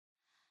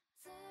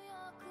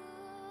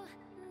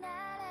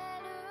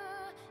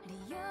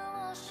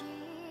し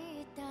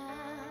た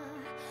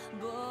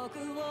僕を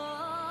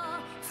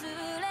連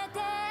れて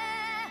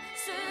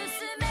進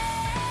め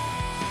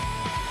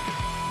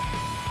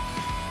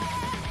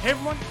Hey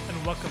everyone,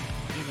 and welcome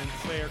to Demon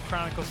Slayer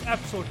Chronicles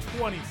episode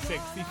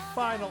 26, the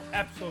final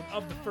episode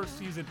of the first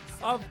season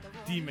of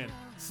Demon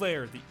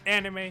Slayer, the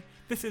anime.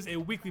 This is a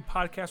weekly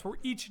podcast where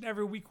each and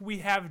every week we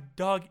have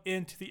dug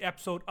into the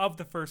episode of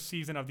the first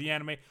season of the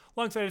anime,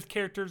 alongside its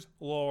characters,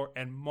 lore,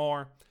 and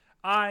more.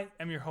 I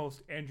am your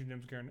host, Andrew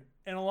Nimsgren,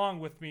 and along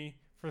with me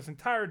for this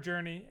entire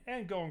journey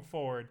and going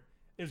forward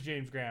is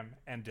James Graham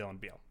and Dylan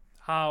Beal.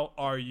 How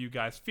are you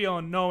guys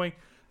feeling, knowing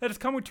that it's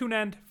coming to an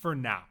end for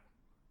now?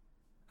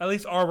 At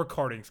least our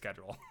recording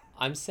schedule.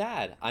 I'm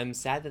sad. I'm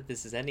sad that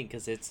this is ending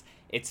because it's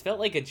felt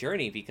like a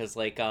journey because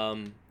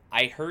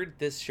I heard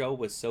this show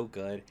was so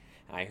good.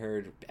 I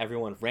heard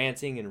everyone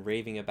ranting and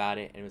raving about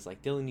it, and it was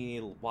like, Dylan, you need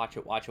to watch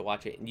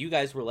it. And you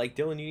guys were like,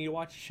 Dylan, you need to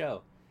watch the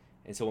show.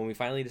 And so when we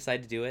finally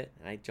decided to do it,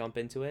 and I jump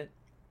into it,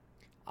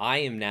 I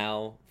am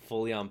now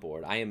fully on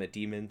board. I am a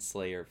Demon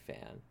Slayer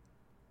fan.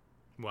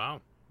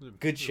 Wow.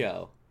 Good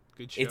show.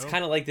 Good show. It's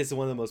kind of like this is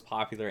one of the most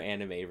popular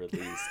anime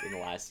released in the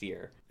last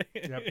year.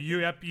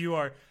 Yep, you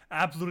are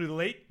absolutely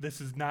late.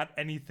 This is not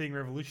anything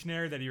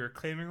revolutionary that you are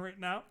claiming right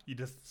now. You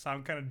just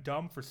sound kind of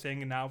dumb for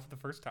saying it now for the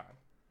first time.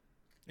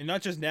 And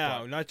not just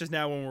now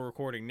when we're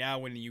recording, now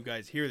when you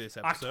guys hear this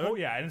episode.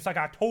 Yeah, and it's like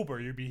October.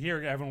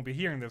 Everyone will be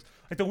hearing this.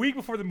 Like the week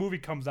before the movie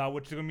comes out,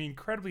 which is going to be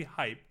incredibly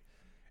hype.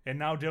 And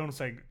now Dylan's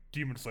saying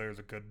Demon Slayer is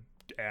a good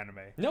anime.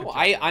 No,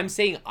 I'm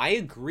saying I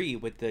agree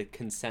with the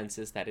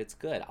consensus that it's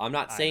good. I'm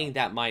not saying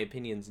that my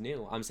opinion's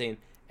new. I'm saying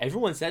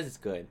everyone says it's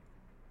good.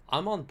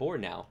 I'm on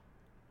board now.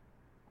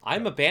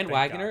 I'm a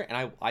bandwagoner,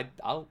 and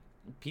I'll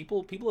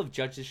people have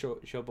judged the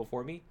show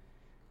before me.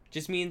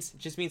 Just means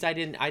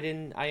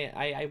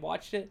I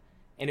watched it,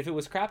 and if it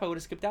was crap, I would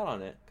have skipped out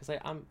on it because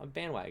I'm a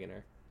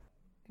bandwagoner.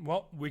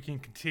 Well, we can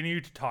continue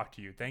to talk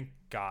to you, thank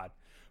God.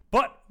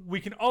 But we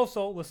can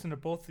also listen to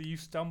both of you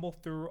stumble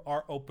through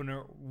our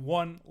opener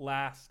one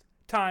last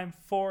time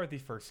for the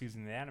first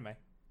season of the anime.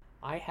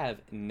 I have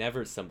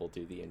never stumbled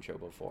through the intro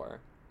before.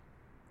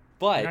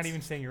 But you're not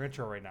even saying your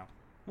intro right now.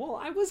 Well,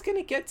 I was going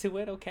to get to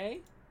it,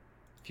 okay?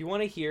 If you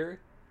want to hear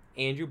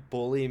Andrew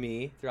bully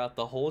me throughout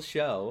the whole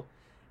show,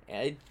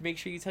 make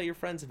sure you tell your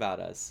friends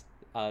about us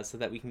so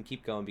that we can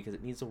keep going, because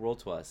it means the world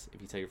to us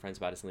if you tell your friends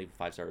about us and leave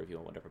a 5-star review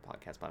on whatever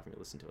podcast platform you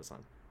listen to us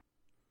on.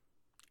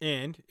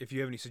 And if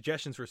you have any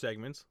suggestions for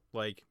segments,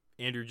 like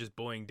Andrew just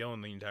bullying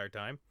Dylan the entire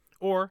time,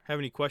 or have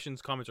any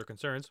questions, comments, or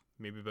concerns,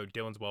 maybe about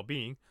Dylan's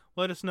well-being,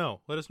 let us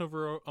know. Let us know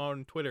over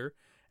on Twitter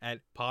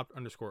at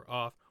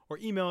popped_off, or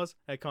email us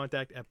at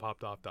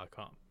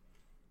contact@poppedoff.com.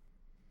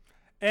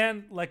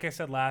 And like I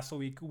said last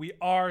week, we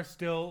are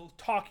still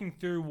talking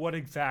through what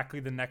exactly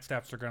the next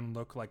steps are going to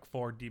look like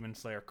for Demon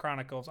Slayer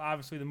Chronicles.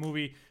 Obviously, the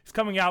movie is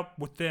coming out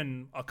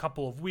within a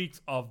couple of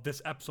weeks of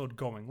this episode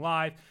going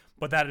live,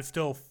 but that is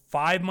still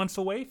 5 months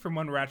away from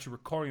when we're actually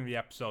recording the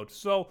episode.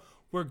 So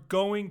we're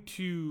going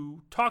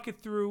to talk it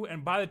through,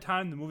 and by the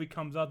time the movie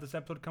comes out, this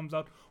episode comes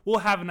out, we'll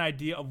have an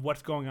idea of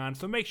what's going on.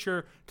 So make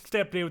sure to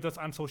stay updated with us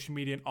on social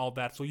media and all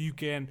that so you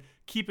can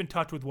keep in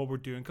touch with what we're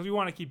doing, because we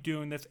want to keep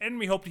doing this, and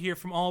we hope to hear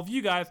from all of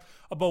you guys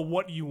about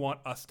what you want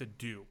us to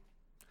do.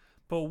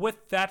 But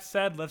with that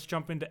said, let's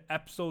jump into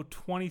episode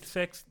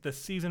 26, the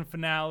season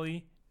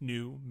finale,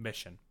 New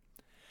Mission.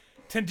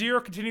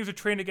 Tanjiro continues to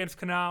train against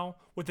Kanao,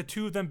 with the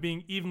two of them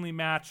being evenly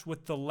matched,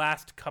 with the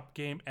last cup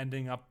game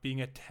ending up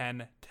being a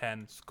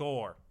 10-10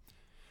 score.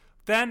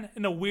 Then,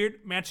 in a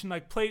weird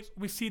mansion-like place,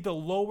 we see the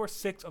lower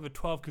 6 of the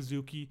 12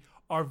 Kazuki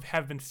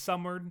have been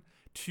summoned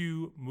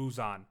to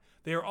Muzan.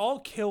 They are all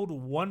killed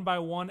one by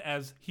one,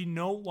 as he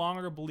no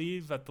longer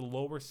believes that the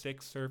lower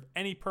 6 serve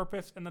any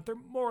purpose and that they're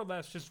more or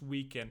less just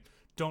weak and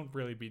aren't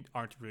really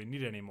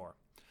needed anymore.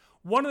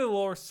 One of the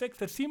lower 6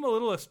 that seem a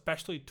little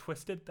especially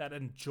twisted, that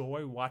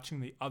enjoy watching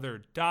the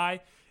other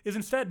die, is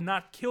instead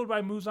not killed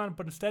by Muzan,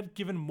 but instead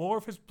given more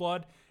of his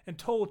blood and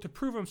told to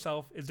prove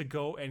himself is to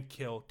go and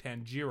kill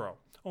Tanjiro,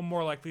 or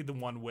more likely the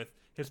one with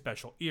his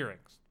special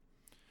earrings.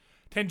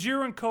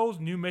 Tanjiro and Ko's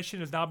new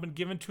mission has now been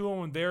given to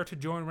him, and they are to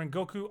join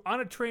Rengoku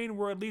on a train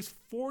where at least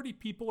 40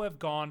 people have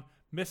gone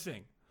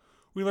missing.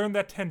 We learn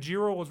that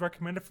Tanjiro was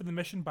recommended for the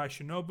mission by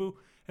Shinobu,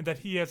 and that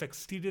he has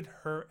exceeded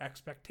her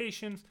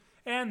expectations,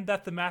 and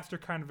that the master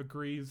kind of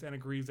agrees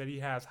that he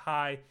has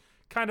high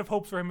kind of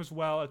hopes for him as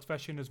well,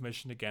 especially in his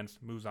mission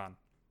against Muzan.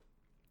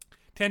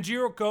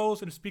 Tanjiro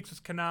goes and speaks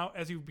with Kanao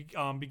as he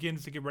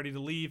begins to get ready to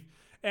leave,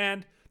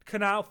 and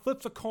Kanao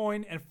flips a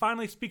coin and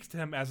finally speaks to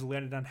him as it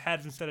landed on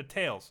heads instead of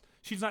tails.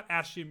 She's not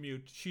actually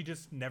mute, she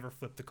just never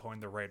flipped the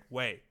coin the right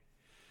way.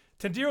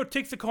 Tanjiro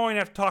takes the coin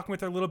after talking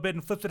with her a little bit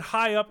and flips it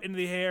high up into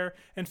the air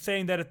and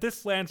saying that if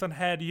this lands on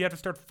head, you have to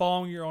start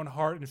following your own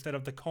heart instead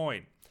of the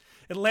coin.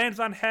 It lands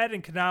on head,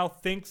 and Kanao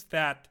thinks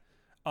that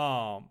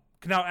Kanao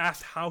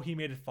asks how he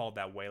made it fall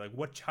that way.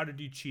 Like, how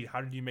did you cheat?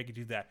 How did you make it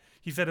do that?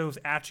 He said it was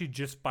actually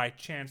just by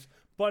chance,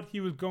 but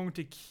he was going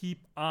to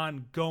keep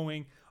on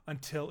going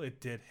until it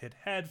did hit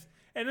heads.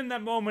 And in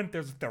that moment,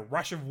 there's the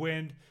rush of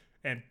wind,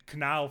 and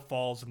Kanao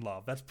falls in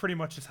love. That's pretty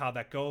much just how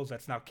that goes.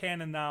 That's now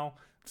canon now.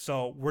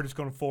 So we're just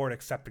going forward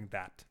accepting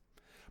that.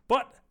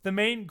 But the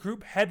main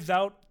group heads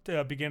out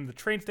to begin the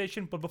train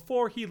station. But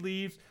before he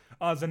leaves,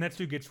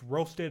 Zenitsu gets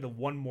roasted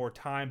one more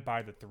time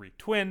by the three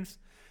twins.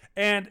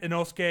 And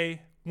Inosuke,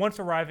 once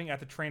arriving at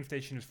the train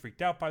station, is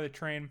freaked out by the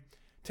train.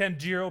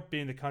 Tanjiro,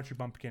 being the country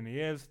bumpkin he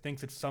is,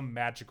 thinks it's some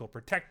magical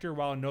protector,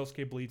 while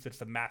Inosuke believes it's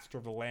the master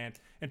of the land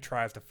and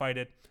tries to fight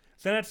it.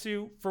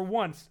 Zenitsu, for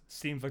once,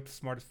 seems like the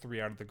smartest three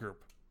out of the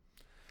group.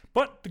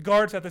 But the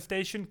guards at the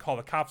station call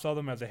the cops on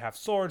them as they have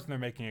swords and they're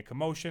making a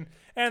commotion,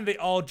 and they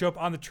all jump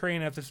on the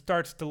train as it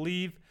starts to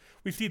leave.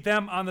 We see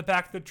them on the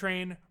back of the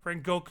train,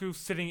 Rengoku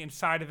sitting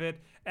inside of it,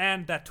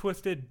 and that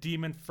twisted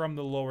demon from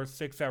the lower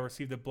six that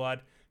received the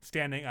blood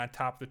standing on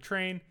top of the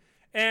train.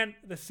 And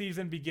the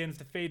season begins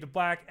to fade to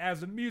black.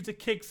 As the music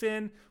kicks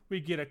in, we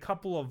get a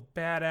couple of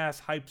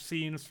badass hype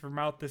scenes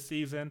throughout the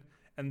season,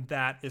 and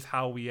that is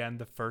how we end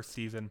the first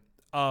season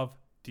of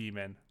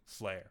Demon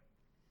Slayer.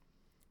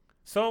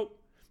 So,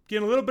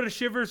 getting a little bit of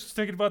shivers just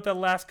thinking about that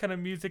last kind of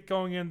music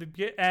going in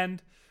the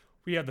end.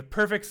 We have the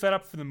perfect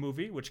setup for the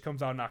movie, which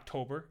comes out in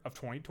October of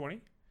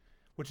 2020,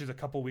 which is a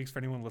couple weeks for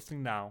anyone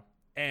listening now,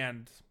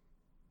 and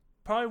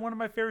probably one of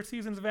my favorite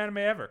seasons of anime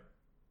ever.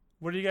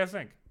 What do you guys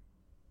think?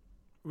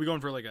 Are we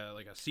going for like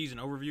a season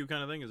overview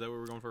kind of thing? Is that what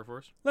we're going for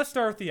first? Let's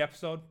start with the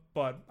episode,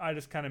 but I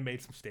just kind of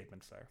made some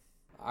statements there.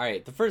 All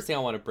right, the first thing I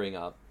want to bring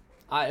up,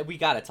 we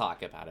got to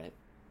talk about it.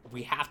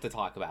 We have to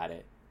talk about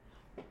it.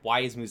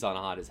 Why is Muzan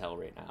hot as hell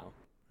right now?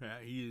 Yeah,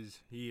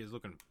 he is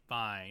looking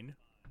fine.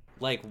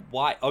 Like,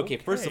 why? Okay,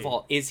 first of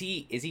all, is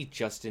he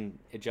just in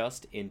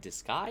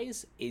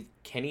disguise?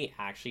 Can he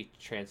actually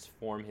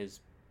transform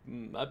his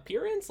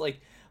appearance? Like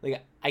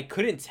I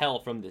couldn't tell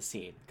from this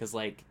scene because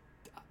like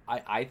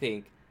I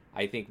think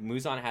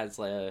Muzan has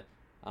a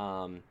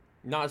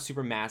not a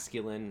super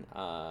masculine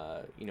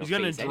he's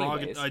got face an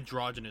anyways.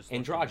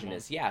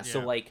 androgynous, yeah. So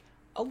like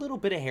a little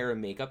bit of hair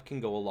and makeup can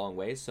go a long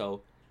way.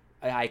 So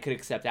I could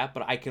accept that,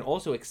 but I can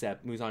also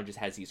accept Muzan just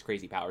has these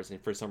crazy powers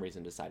and for some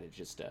reason decided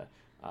just to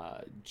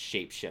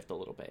shape shift a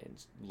little bit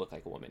and look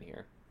like a woman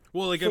here.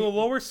 Well, like so the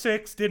lower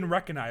six didn't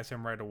recognize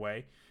him right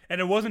away,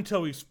 and it wasn't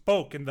until he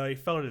spoke and they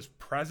felt his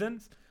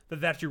presence that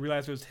they actually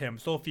realized it was him.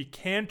 So if he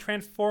can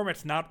transform,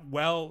 it's not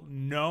well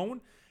known,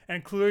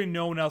 and clearly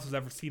no one else has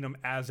ever seen him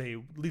as at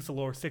least the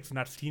lower six,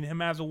 not seen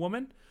him as a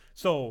woman.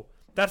 So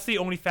that's the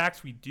only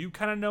facts we do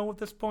kind of know at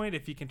this point.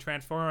 If he can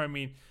transform, I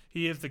mean,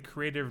 he is the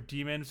creator of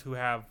demons who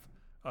have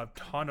a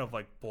ton of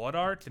like blood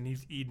arts, and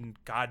he's eaten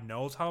God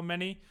knows how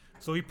many.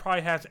 So he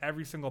probably has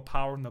every single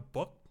power in the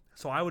book.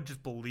 So I would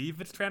just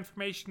believe it's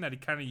transformation that he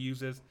kind of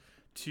uses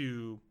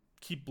to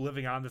keep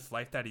living on this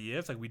life that he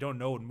is. Like, we don't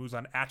know what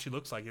Muzan actually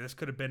looks like. This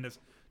could have been his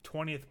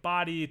 20th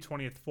body,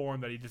 20th form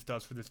that he just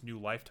does for this new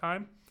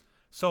lifetime.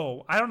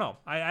 So I don't know.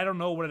 I don't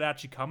know what it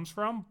actually comes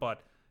from,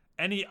 but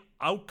any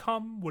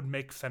outcome would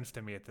make sense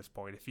to me at this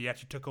point. If he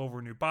actually took over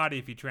a new body,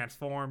 if he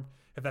transformed,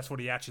 if that's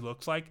what he actually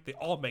looks like, they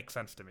all make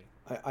sense to me.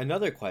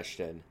 Another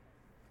question,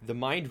 the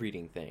mind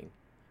reading thing.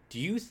 Do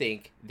you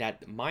think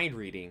that mind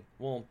reading,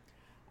 well,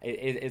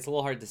 it's a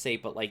little hard to say,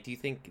 but like, do you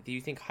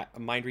think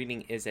mind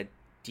reading is a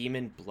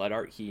demon blood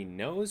art he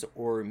knows,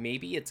 or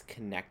maybe it's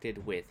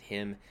connected with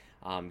him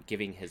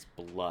giving his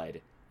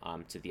blood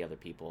to the other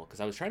people? Because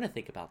I was trying to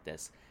think about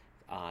this,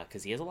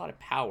 because he has a lot of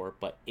power,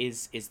 but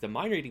is the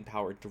mind reading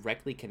power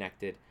directly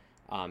connected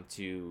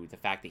to the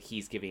fact that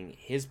he's giving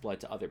his blood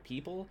to other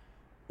people,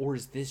 or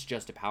is this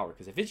just a power?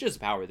 Because if it's just a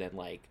power, then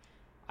like,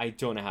 I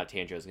don't know how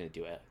Tanjiro's going to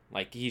do it.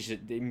 Like,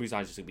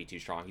 Muzan's just going to be too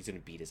strong. He's going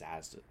to beat his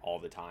ass all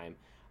the time.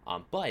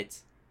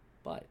 But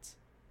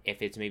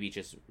if it's maybe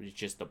just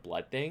the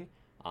blood thing,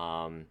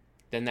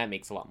 then that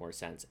makes a lot more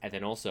sense. And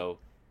then also,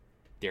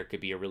 there could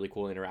be a really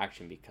cool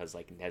interaction because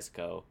like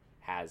Nezuko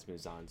has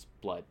Muzan's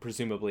blood,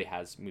 presumably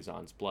has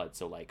Muzan's blood.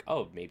 So like,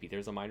 oh, maybe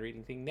there's a mind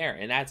reading thing there,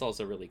 and that's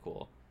also really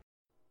cool.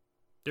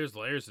 There's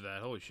layers to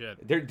that. Holy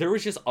shit. There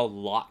was just a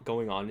lot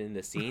going on in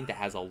the scene that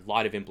has a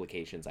lot of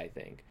implications, I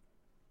think.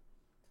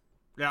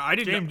 Yeah, I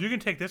didn't. James, you can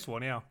take this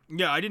one, yeah.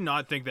 Yeah, I did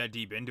not think that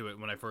deep into it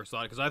when I first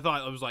saw it because I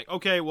thought, I was like,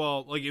 okay,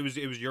 well, like it was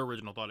your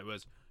original thought. It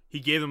was he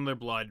gave them their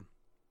blood,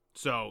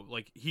 so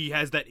like he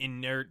has that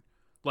inert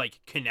like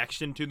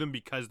connection to them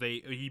because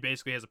he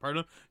basically has a part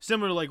of them,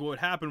 similar to like what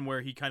happened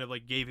where he kind of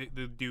like gave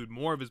the dude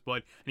more of his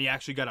blood and he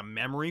actually got a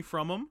memory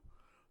from him.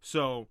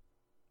 So,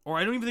 or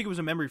I don't even think it was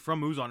a memory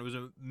from Muzan. It was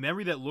a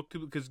memory that looked,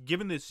 because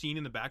given this scene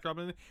in the backdrop,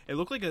 it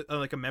looked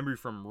like a memory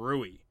from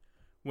Rui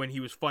when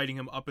he was fighting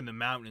him up in the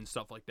mountain and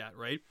stuff like that,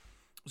 right?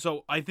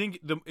 So I think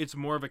it's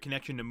more of a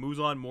connection to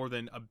Muzan more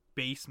than a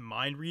base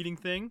mind reading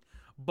thing,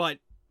 but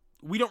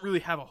we don't really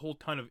have a whole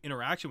ton of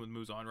interaction with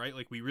Muzan, right?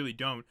 Like, we really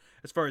don't,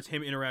 as far as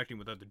him interacting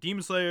with other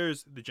Demon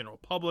Slayers, the general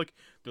public.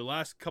 The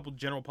last couple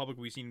general public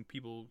we've seen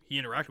people he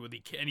interacted with, he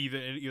can either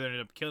ended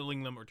up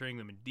killing them or turning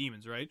them into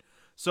demons, right?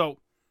 So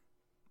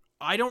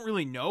I don't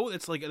really know.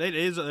 It's like, that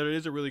is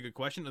a really good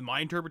question.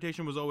 My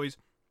interpretation was always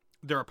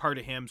they're a part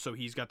of him, so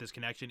he's got this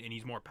connection and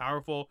he's more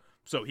powerful,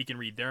 so he can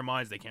read their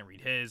minds, they can't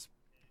read his.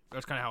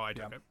 That's kind of how I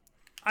took it.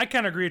 I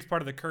kind of agree it's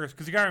part of the curse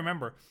because you gotta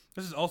remember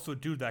this is also a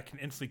dude that can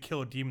instantly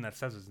kill a demon that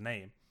says his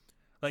name.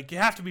 Like, it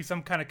has to be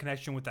some kind of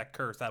connection with that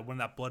curse, that when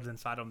that blood's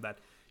inside him, that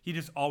he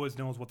just always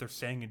knows what they're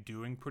saying and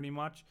doing, pretty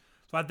much.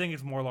 So I think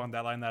it's more along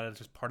that line that it's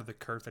just part of the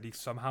curse that he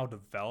somehow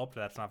developed.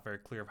 That's not very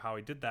clear of how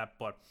he did that,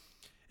 but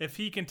if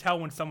he can tell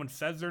when someone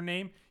says their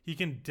name, he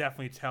can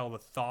definitely tell the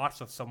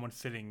thoughts of someone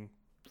sitting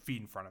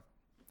feet in front of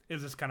him.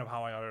 Is this kind of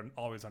how I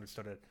always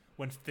understood it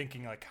when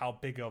thinking like how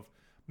big of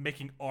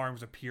making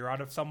arms appear out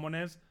of someone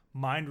is.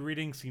 Mind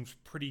reading seems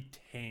pretty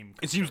tame.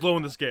 It seems low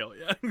on the scale,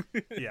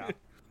 yeah. Yeah.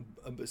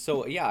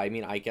 So yeah, I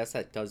mean, I guess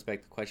that does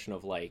beg the question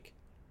of like,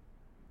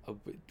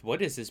 what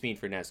does this mean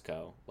for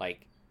Nezuko?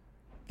 Like,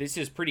 this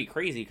is pretty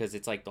crazy because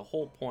it's like the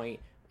whole point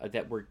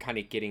that we're kind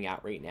of getting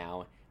at right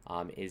now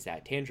is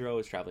that Tanjiro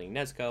is traveling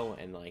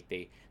Nezuko, and like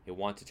they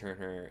want to turn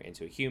her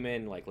into a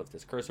human, like lift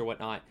this curse or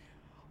whatnot.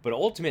 But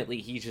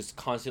ultimately, he's just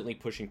constantly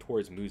pushing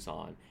towards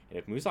Muzan. And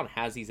if Muzan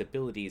has these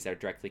abilities that are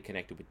directly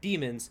connected with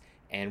demons,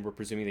 and we're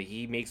presuming that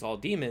he makes all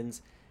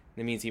demons,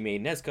 that means he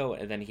made Nezuko,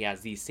 and then he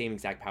has these same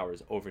exact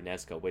powers over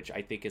Nezuko, which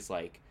I think is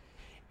like,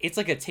 it's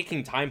like a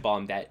ticking time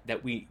bomb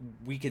that we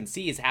can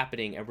see is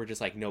happening, and we're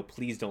just like, no,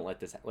 please don't let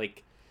this,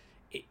 like,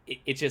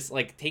 it's just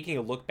like taking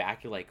a look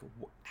back, you're like,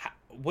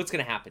 what's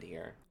going to happen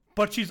here?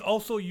 But she's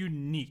also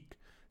unique,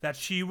 that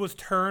she was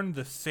turned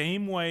the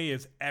same way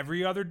as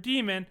every other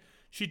demon.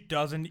 She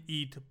doesn't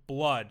eat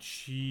blood.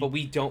 But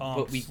we don't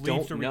know.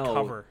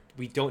 Recover.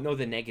 We don't know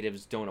the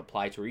negatives don't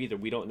apply to her either.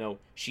 We don't know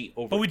she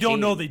overcame. But we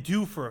don't know they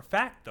do for a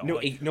fact, though. No,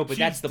 like, no, but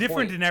that's the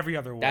different point. in every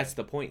other way. That's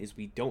the point, is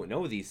we don't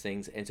know these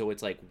things, and so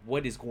it's like,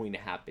 what is going to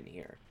happen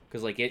here?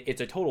 Because like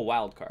it's a total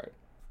wild card.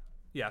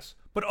 Yes,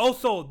 but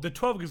also the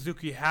 12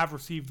 Kazuki have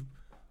received,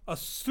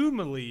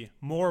 assumedly,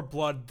 more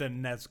blood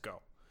than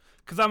Nezuko.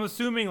 Because I'm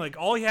assuming like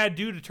all he had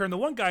to do to turn the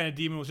one guy into a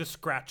demon was just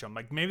scratch him.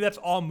 Like maybe that's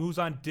all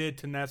Muzan did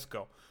to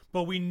Nezuko.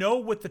 But we know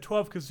with the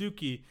 12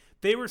 Kazuki,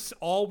 they were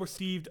all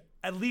received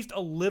at least a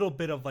little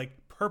bit of like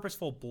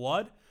purposeful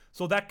blood.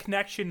 So that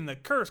connection and the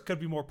curse could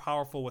be more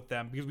powerful with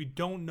them because we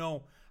don't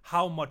know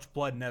how much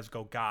blood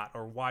Nezuko got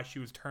or why she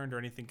was turned or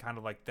anything kind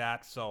of like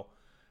that. So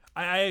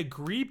I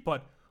agree,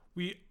 but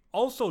we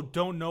also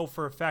don't know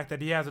for a fact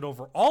that he has it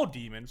over all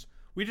demons.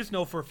 We just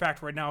know for a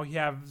fact right now he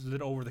has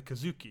it over the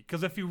Kazuki.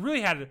 Because if he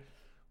really had it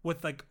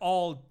with like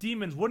all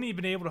demons, wouldn't he have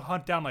been able to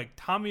hunt down like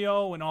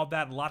Tamio and all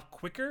that a lot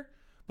quicker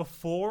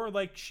before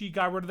like she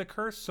got rid of the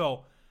curse?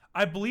 So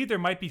I believe there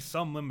might be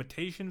some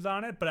limitations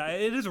on it, but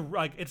it is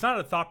like it's not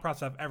a thought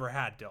process I've ever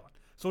had, Dylan.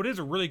 So it is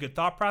a really good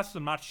thought process.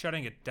 I'm not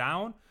shutting it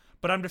down,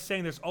 but I'm just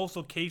saying there's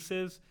also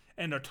cases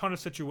and a ton of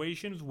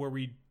situations where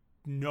we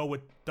know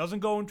it doesn't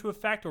go into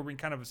effect, or we can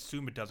kind of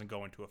assume it doesn't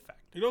go into effect.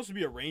 It'd also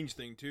be a range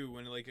thing too,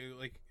 when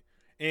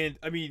and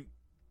I mean,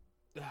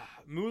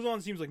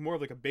 Muzan seems like more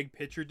of like a big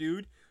picture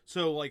dude.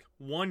 So like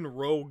one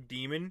rogue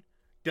demon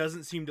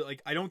doesn't seem to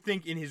like. I don't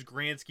think in his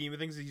grand scheme of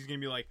things he's gonna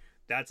be like,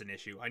 that's an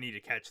issue. I need to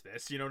catch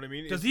this. You know what I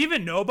mean? Does he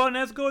even know about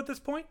Nezuko at this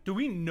point? Do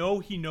we know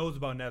he knows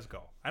about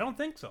Nezuko? I don't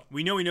think so.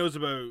 We know he knows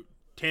about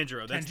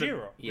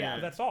Tanjiro. Yeah,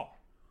 that's all.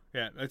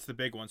 Yeah, that's the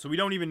big one. So we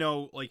don't even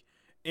know like,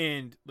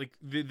 and like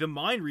the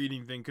mind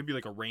reading thing could be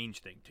like a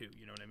range thing too.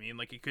 You know what I mean?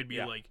 Like it could be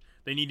like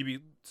they need to be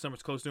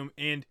somewhat close to him,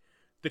 and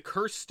the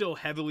curse still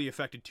heavily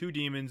affected two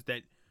demons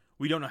that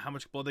we don't know how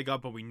much blood they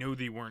got, but we know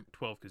they weren't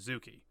 12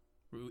 Kazuki,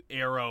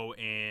 Arrow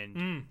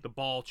and the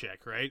ball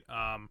chick, right?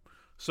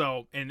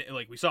 So, and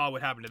like we saw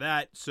what happened to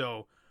that.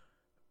 So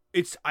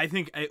I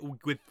think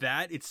with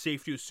that, it's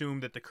safe to assume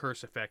that the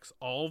curse affects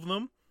all of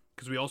them,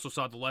 because we also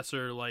saw the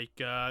lesser,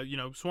 like,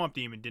 Swamp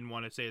Demon didn't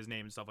want to say his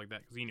name and stuff like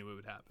that because he knew it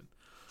would happen.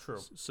 True.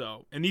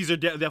 So, and these are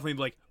definitely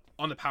like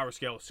on the power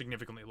scale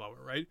significantly lower,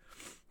 right?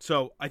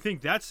 So I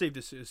think that's safe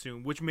to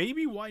assume, which may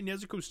be why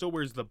Nezuko still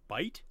wears the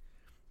bite,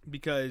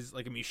 because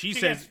like, I mean, she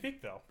says, can't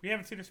speak though. We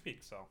haven't seen her speak,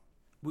 so.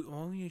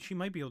 Well, yeah, she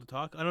might be able to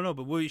talk. I don't know,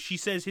 but she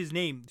says his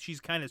name, she's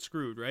kind of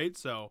screwed, right?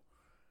 So,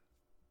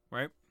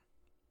 right?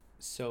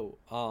 So,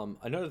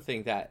 another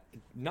thing that,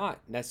 not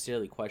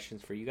necessarily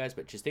questions for you guys,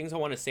 but just things I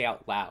want to say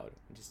out loud.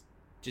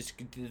 Just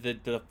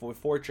the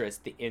fortress,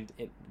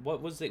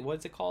 what was it?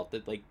 What's it called?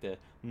 The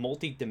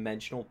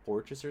multi-dimensional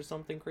fortress or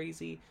something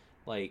crazy?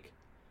 Like,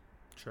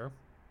 sure.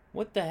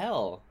 What the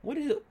hell? What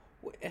is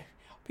it?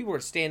 People are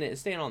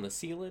standing on the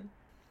ceiling.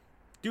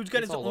 Dude's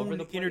got his own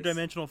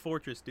interdimensional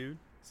fortress, dude.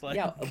 It's like,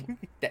 yeah,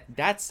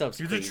 that stuff's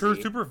He's crazy. a true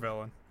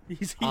supervillain.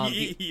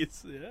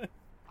 Yeah.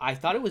 I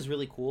thought it was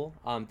really cool.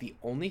 The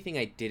only thing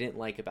I didn't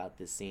like about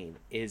this scene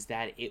is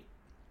that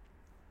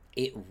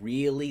it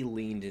really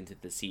leaned into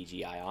the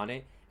CGI on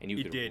it, and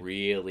you could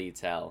really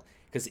tell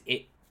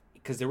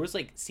because there was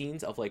like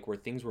scenes of like where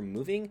things were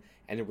moving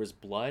and there was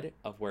blood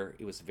of where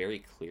it was very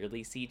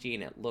clearly CG,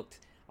 and it looked,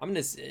 I'm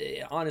gonna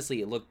say,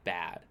 honestly, it looked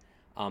bad.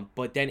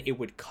 But then it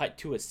would cut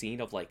to a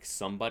scene of like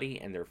somebody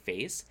and their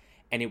face,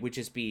 and it would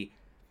just be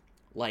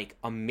like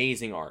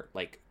amazing art,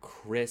 like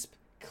crisp,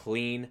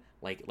 clean,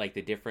 like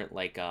the different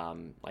like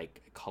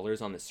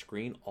colors on the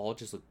screen all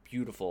just look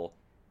beautiful,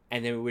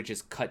 and then it would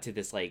just cut to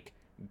this like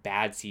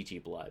bad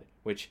CG blood,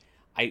 which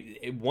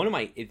one of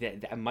my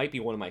that might be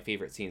one of my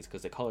favorite scenes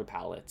because the color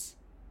palettes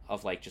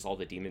of like just all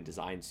the demon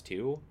designs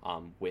too,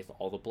 with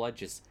all the blood,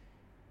 just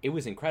it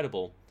was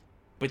incredible.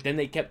 But then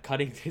they kept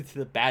cutting to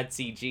the bad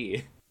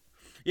CG.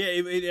 Yeah,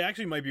 it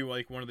actually might be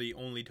like one of the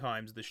only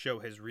times the show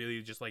has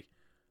really just like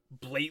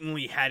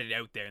blatantly had it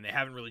out there, and they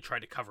haven't really tried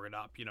to cover it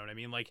up. You know what I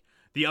mean? Like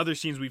the other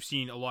scenes we've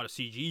seen a lot of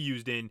CG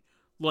used in,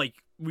 like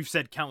we've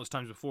said countless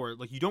times before,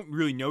 like you don't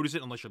really notice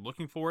it unless you're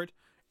looking for it,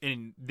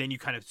 and then you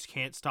kind of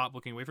can't stop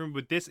looking away from it.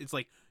 But this, it's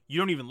like you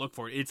don't even look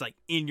for it; it's like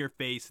in your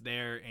face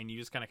there, and you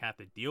just kind of have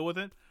to deal with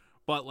it.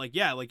 But like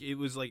yeah, like it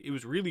was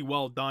really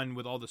well done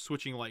with all the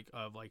switching like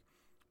of like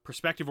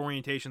perspective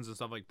orientations and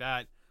stuff like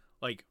that.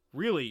 Like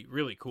really,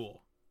 really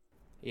cool.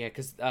 Yeah,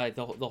 because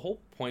the whole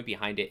point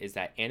behind it is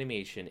that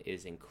animation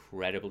is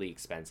incredibly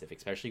expensive,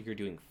 especially if you're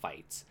doing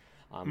fights.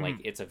 Like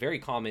it's a very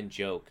common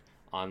joke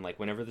on like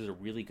whenever there's a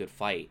really good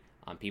fight,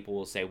 people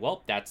will say,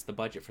 "Well, that's the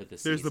budget for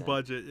this season." There's the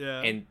budget,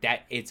 yeah. And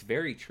that it's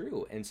very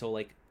true. And so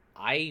like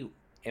I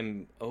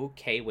am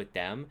okay with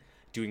them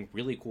doing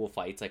really cool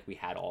fights like we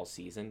had all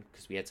season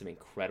because we had some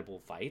incredible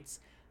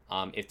fights.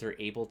 If they're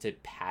able to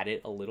pad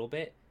it a little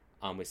bit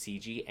with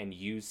CG and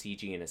use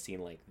CG in a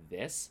scene like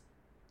this,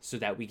 so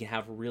that we can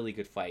have really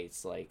good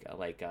fights, like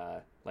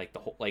the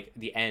whole like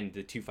the end,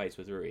 the 2 fights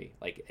with Rui.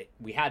 Like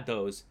we had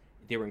those,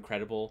 they were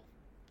incredible.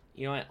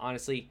 You know what?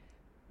 Honestly,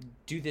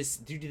 do this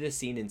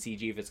scene in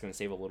CG if it's going to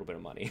save a little bit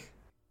of money.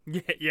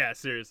 Yeah,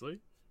 seriously.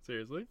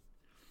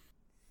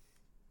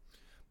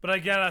 But I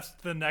guess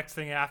the next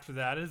thing after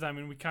that is, I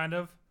mean, we kind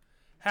of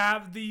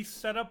have the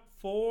setup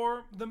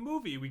for the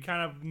movie. We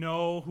kind of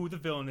know who the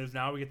villain is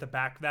now. We get the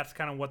back. That's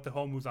kind of what the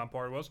whole Muzan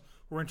part was.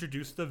 We're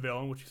introduced to the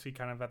villain, which you see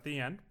kind of at the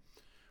end.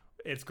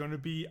 It's going to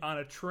be on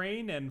a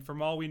train, and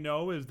from all we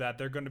know is that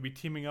they're going to be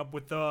teaming up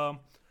with the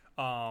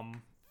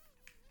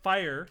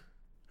Fire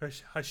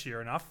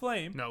Hashira, not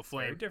Flame. No,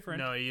 Flame. Very different.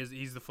 No,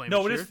 he's the Flame.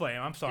 No, Hashira. it is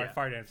Flame. I'm sorry, Yeah.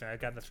 Fire Dancing. I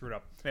got that screwed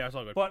up. Yeah, it's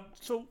all good. But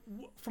so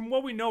from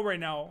what we know right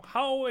now,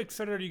 how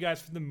excited are you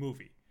guys for the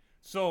movie?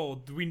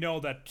 So we know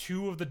that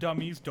 2 of the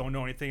dummies don't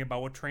know anything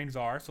about what trains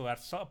are, so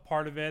that's a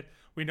part of it.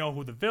 We know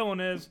who the villain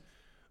is,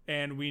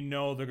 and we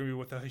know they're going to be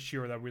with a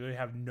Hashira that we really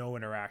have no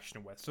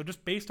interaction with. So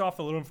just based off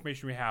the little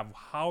information we have,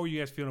 how are you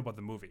guys feeling about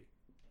the movie?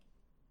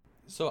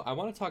 So I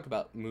want to talk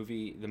about the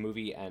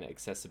movie and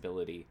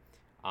accessibility,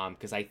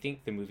 because I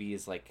think the movie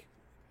is like,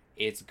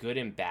 it's good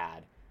and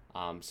bad.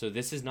 So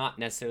this is not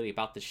necessarily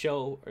about the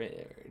show or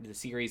the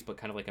series, but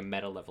kind of like a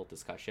meta level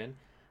discussion.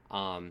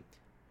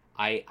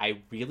 I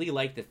really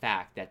like the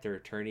fact that they're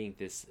turning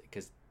this,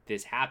 because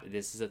this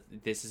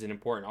is an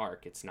important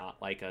arc. It's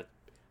not like a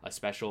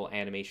special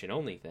animation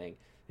only thing.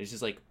 This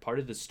is like part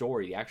of the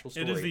story, the actual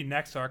story. It is the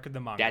next arc of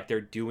the manga that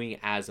they're doing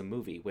as a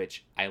movie,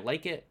 which I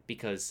like it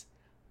because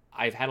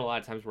I've had a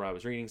lot of times where I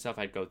was reading stuff,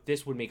 I'd go,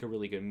 this would make a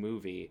really good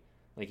movie,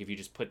 like if you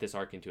just put this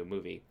arc into a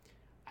movie.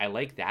 I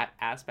like that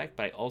aspect,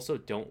 but I also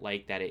don't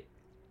like that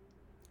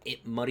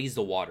it muddies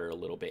the water a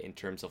little bit in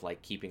terms of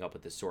like keeping up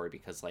with the story,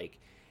 because like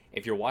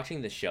if you're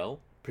watching the show,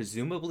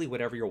 presumably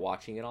whatever you're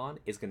watching it on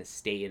is going to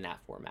stay in that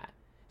format.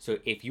 So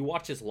if you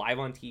watch this live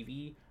on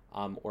TV,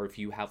 or if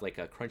you have like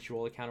a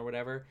Crunchyroll account or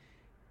whatever,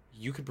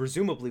 you could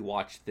presumably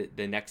watch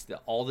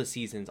all the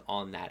seasons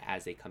on that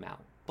as they come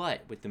out.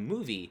 But with the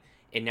movie,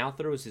 it now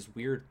throws this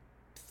weird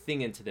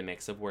thing into the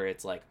mix of where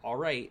it's like, all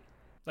right,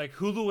 like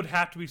Hulu would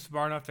have to be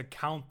smart enough to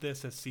count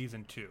this as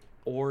season 2,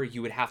 or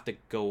you would have to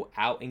go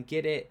out and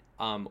get it,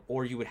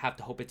 or you would have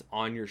to hope it's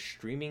on your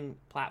streaming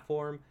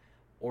platform,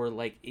 or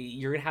like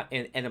you're gonna have,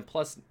 and then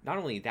plus not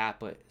only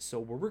that, but so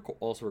we're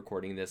also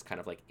recording this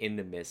kind of like in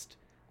the midst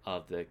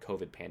of the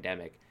COVID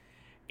pandemic.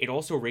 It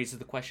also raises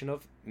the question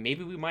of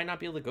maybe we might not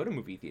be able to go to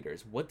movie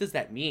theaters. What does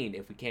that mean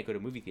if we can't go to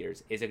movie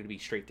theaters? Is it going to be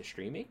straight to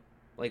streaming?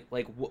 Like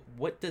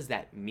what does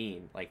that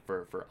mean like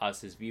for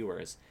us as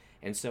viewers?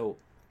 And so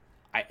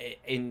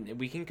and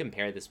we can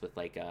compare this with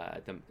like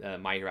the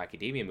My Hero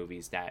Academia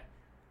movies that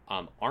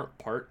aren't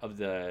part of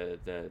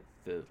the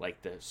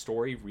like the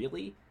story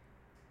really,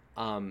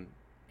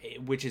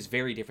 which is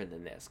very different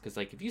than this, because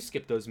like if you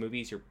skip those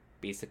movies, you're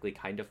basically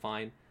kind of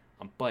fine.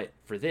 But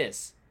for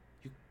this,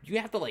 you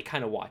have to like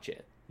kind of watch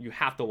it. You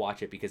have to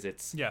watch it because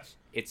it's part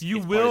of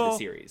the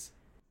series.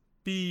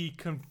 Be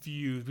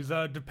confused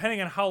because depending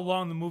on how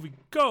long the movie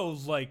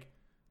goes, like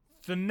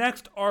the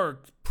next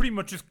arc pretty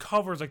much just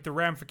covers like the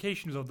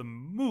ramifications of the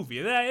movie.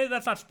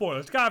 That's not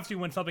spoilers. Obviously,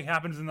 when something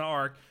happens in the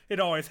arc, it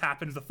always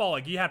happens the fall.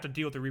 Like you have to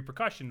deal with the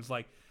repercussions.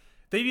 Like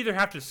they'd either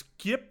have to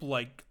skip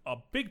like a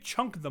big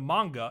chunk of the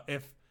manga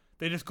if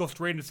they just go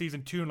straight into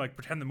season 2 and like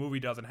pretend the movie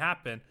doesn't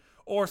happen,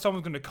 or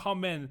someone's going to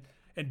come in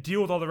and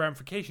deal with all the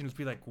ramifications,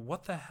 be like,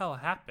 what the hell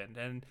happened?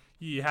 And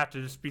you have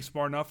to just be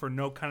smart enough or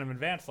know kind of in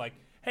advance, like,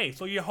 hey,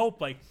 so you hope,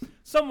 like,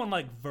 someone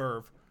like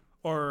Verve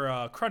or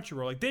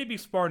Crunchyroll, like, they'd be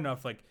smart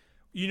enough, like,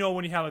 you know,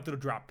 when you have, like, little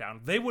drop down,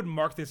 they would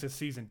mark this as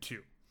season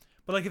 2.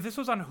 But, like, if this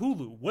was on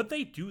Hulu, would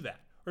they do that?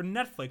 Or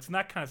Netflix and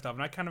that kind of stuff,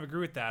 and I kind of agree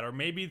with that. Or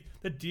maybe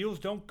the deals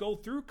don't go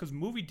through because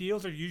movie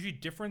deals are usually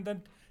different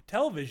than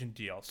television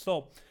deals.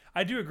 So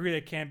I do agree that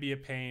it can be a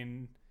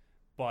pain.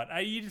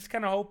 But you just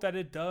kind of hope that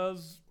it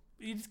does.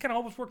 You just kind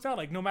of hope it works out.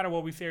 Like, no matter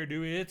what we say or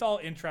do, it's all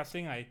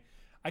interesting. I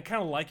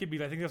kind of like it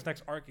because I think this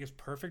next arc is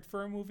perfect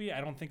for a movie.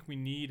 I don't think we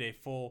need a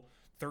full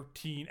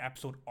 13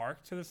 episode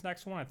arc to this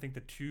next one. I think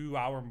the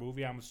 2-hour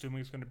movie I'm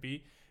assuming it's going to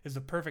be is the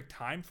perfect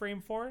time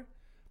frame for it.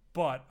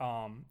 But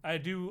I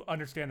do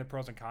understand the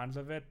pros and cons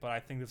of it, but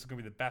I think this is going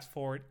to be the best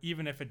for it.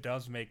 Even if it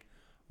does make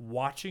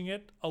watching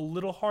it a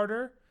little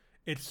harder,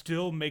 it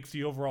still makes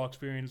the overall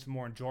experience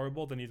more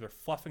enjoyable than either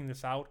fluffing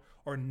this out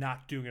or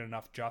not doing it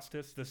enough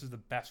justice. This is the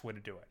best way to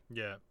do it.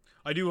 Yeah,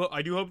 I do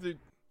hope that.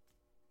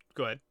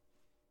 Go ahead.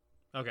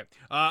 Okay,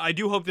 I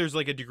do hope there's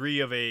like a degree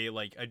of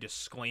a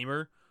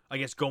disclaimer, I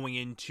guess, going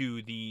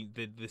into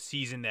the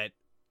season that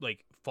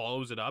like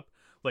follows it up.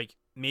 Like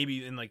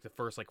maybe in like the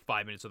first like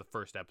 5 minutes of the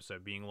first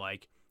episode, being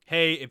like,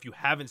 hey, if you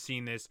haven't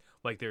seen this,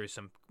 like there is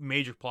some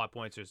major plot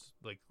points. There's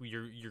like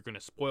you're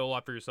gonna spoil a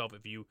lot for yourself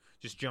if you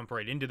just jump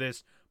right into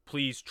this.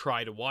 Please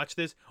try to watch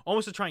this,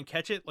 almost to try and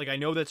catch it. Like I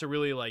know that's a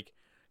really like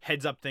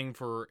heads up thing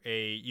for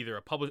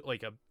either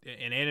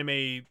an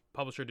anime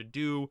publisher to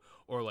do,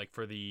 or like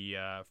for the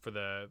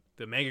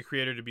manga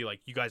creator to be like,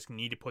 you guys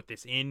need to put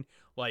this in.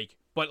 Like,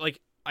 but like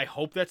I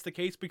hope that's the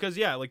case, because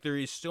yeah, like there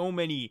is so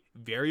many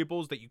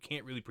variables that you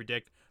can't really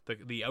predict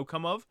the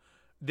outcome of,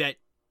 that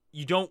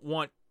you don't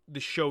want the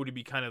show to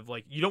be kind of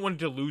like, you don't want it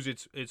to lose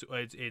its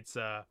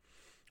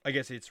I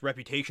guess its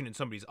reputation in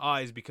somebody's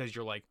eyes, because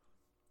you're like,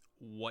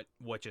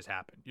 what just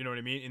happened? You know what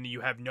I mean? And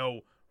you have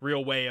no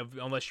real way of,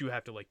 unless you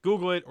have to like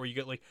Google it, or you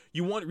get like,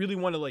 really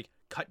want to like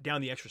cut down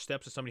the extra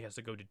steps that somebody has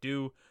to go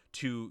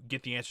to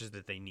get the answers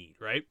that they need,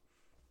 right?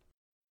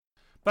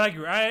 But I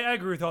agree. I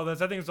agree with all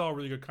this. I think it's all a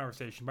really good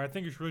conversation. But I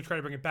think you should really try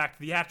to bring it back to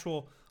the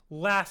actual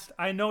last.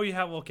 I know you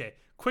have. Okay,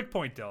 quick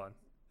point, Dylan.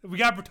 We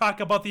got to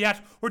talk about the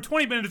actual. We're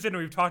 20 minutes in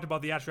and we've talked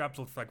about the actual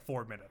episode for like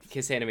 4 minutes.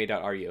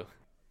 Kissanime.ru.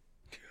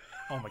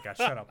 Oh my god,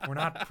 shut up. We're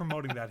not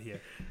promoting that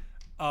here.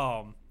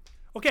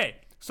 Okay,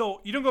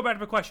 so you don't go back to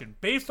my question.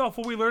 Based off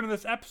what we learned in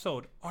this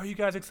episode, are you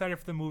guys excited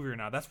for the movie or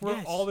not? That's where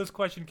Yes. all this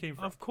question came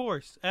from. Of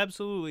course,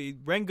 absolutely.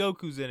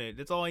 Rengoku's in it.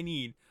 That's all I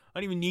need. I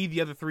don't even need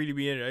the other three to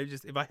be in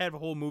it. If I had a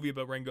whole movie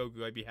about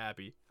Rengoku, I'd be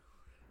happy.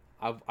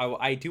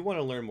 I do want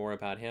to learn more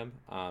about him.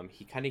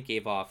 He kind of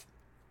gave off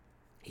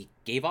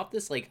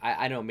this like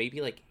I don't know,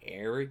 maybe like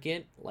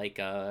arrogant like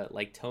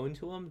tone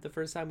to him the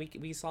first time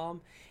we saw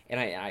him,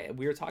 and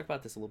we were talking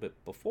about this a little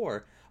bit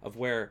before, of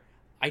where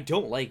I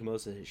don't like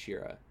most of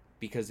Hashira,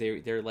 because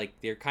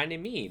they're kind of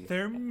mean.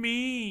 They're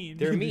mean.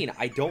 They're mean.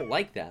 I don't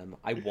like them.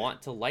 I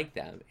want to like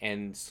them,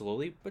 and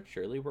slowly but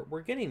surely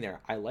we're getting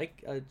there. I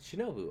like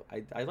Shinobu.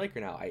 I like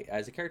her now.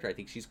 As a character, I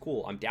think she's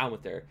cool. I'm down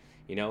with her.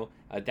 You know,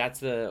 that's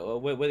the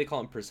what do they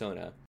call him?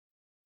 Persona.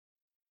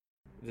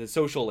 The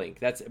social link.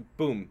 That's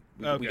boom.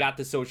 We got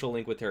the social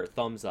link with her.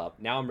 Thumbs up.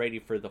 Now I'm ready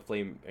for the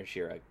Flame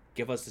Ashira.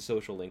 Give us the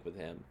social link with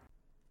him.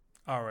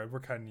 All right, we're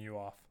cutting you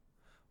off.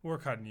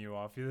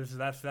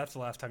 That's the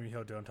last time you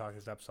hear Dylan talk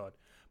this episode.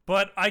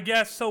 But I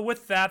guess so.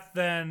 With that,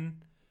 then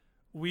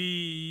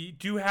we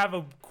do have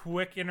a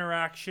quick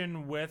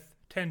interaction with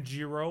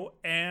Tanjiro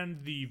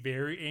and the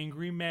very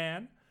angry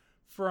man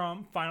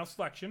from Final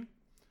Selection.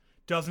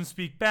 Doesn't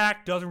speak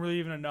back. Doesn't really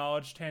even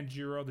acknowledge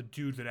Tanjiro. The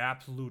dude's an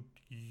absolute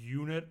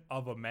unit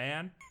of a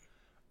man.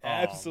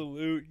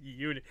 Absolute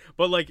unit.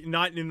 But like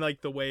not in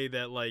like the way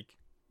that like,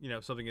 you know,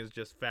 something is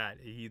just fat.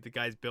 The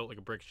guy's built like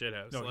a brick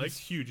shithouse. No, like, he's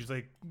huge. He's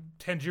like,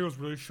 Tanjiro's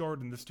really short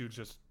and this dude's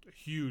just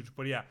huge.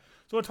 But yeah,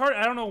 so it's hard.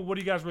 I don't know what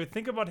do you guys really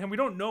think about him. We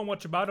don't know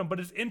much about him, but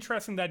it's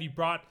interesting that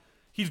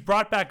he's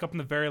brought back up in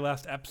the very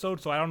last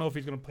episode. So I don't know if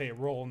he's going to play a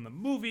role in the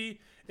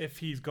movie, if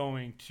he's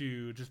going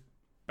to just,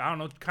 I don't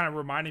know, kind of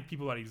reminding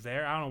people that he's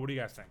there. I don't know. What do you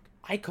guys think?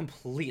 I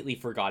completely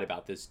forgot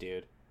about this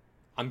dude.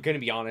 I'm gonna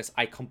be honest,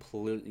 I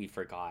completely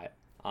forgot.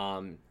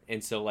 And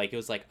so like it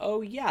was like,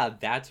 oh yeah,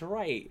 that's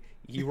right.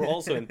 You were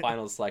also in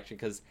Final Selection,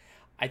 because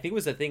I think it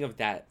was a thing of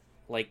that,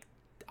 like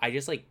I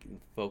just like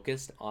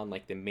focused on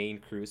like the main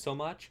crew so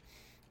much.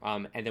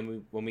 And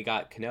then when we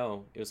got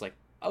Kano, it was like,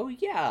 oh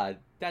yeah,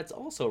 that's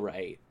also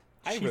right.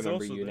 I She's remember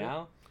also you there.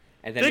 now.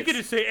 And then They could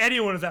just say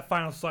anyone is that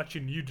Final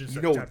Selection. You just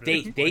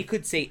they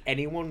could say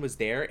anyone was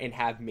there and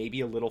have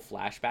maybe a little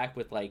flashback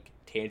with like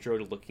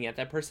Tanjiro looking at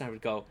that person. I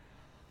would go,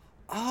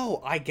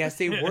 oh, I guess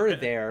they were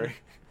there.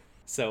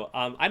 So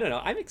I don't know.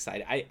 I'm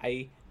excited.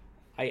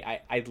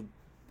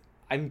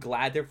 I'm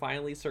glad they're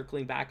finally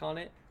circling back on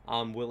it.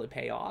 Will it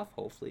pay off?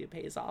 Hopefully it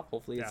pays off.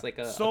 Hopefully it's like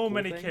a so cool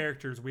many thing.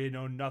 characters we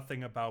know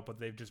nothing about,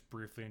 but they've just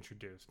briefly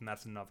introduced, and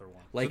that's another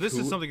one. Like so this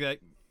is something that.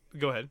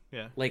 Go ahead.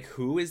 Yeah. Like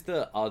who is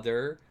the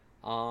other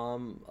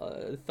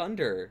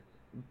Thunder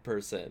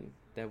person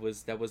that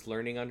was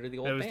learning under the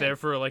old That was man? there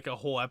for like a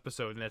whole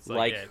episode, and that's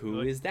like it. who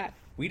is that?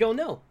 We don't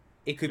know.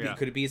 It could Yeah. be.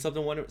 Could it be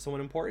someone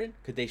important?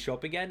 Could they show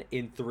up again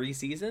in 3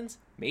 seasons?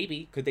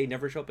 Maybe. Could they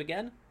never show up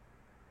again?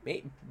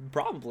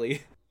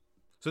 Probably.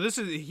 So this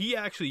is he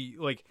actually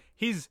like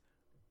his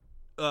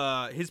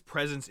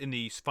presence in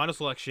the Final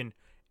Selection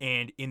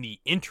and in the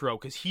intro,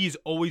 because he's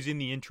always in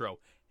the intro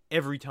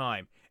every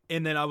time.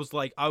 And then I was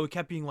like, I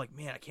kept being like,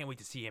 man, I can't wait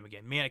to see him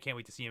again. Man, I can't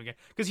wait to see him again.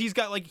 Because he's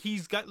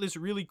got this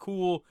really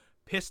cool,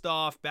 pissed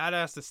off,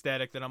 badass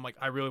aesthetic that I'm like,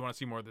 I really want to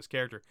see more of this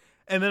character.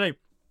 And then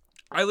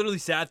I literally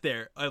sat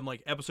there on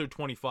like episode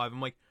 25.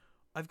 I'm like,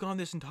 I've gone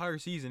this entire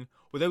season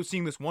without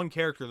seeing this one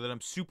character that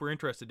I'm super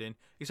interested in,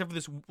 except for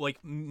this, like,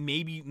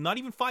 maybe not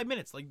even 5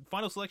 minutes. Like,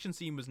 final selection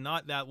scene was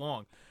not that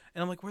long.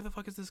 And I'm like, where the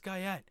fuck is this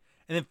guy at?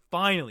 And then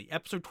finally,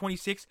 episode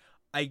 26,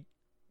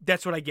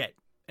 that's what I get.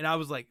 And I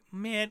was like,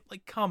 man,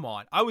 like, come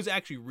on. I was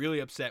actually really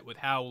upset with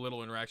how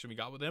little interaction we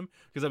got with him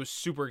because I was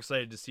super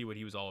excited to see what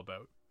he was all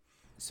about.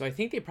 So I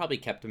think they probably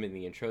kept him in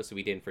the intro so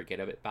we didn't forget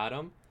about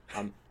him.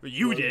 But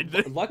you did.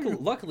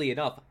 Luckily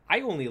enough,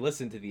 I only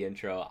listened to the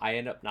intro. I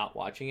end up not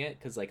watching it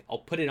because, like, I'll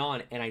put it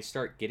on and I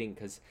start getting,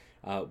 because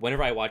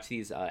whenever I watch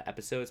these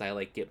episodes, I,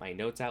 like, get my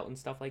notes out and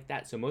stuff like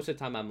that. So most of the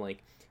time I'm,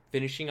 like,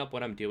 finishing up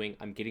what I'm doing.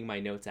 I'm getting my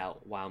notes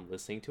out while I'm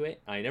listening to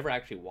it. I never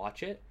actually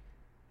watch it.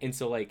 And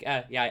so, like,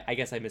 yeah, I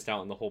guess I missed out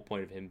on the whole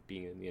point of him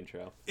being in the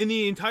intro. In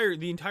the entire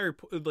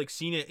like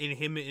scene in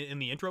him in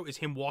the intro is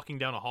him walking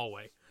down a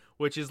hallway,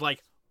 which is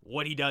like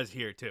what he does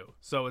here too.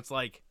 So it's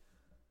like,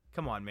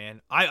 come on,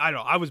 man. I don't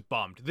know. I was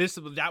bummed.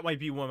 That might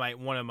be one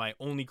of my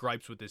only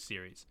gripes with this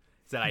series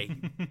is that I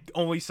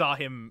only saw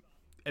him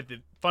at the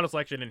final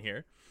selection in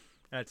here.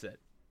 That's it.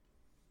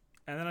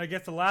 And then I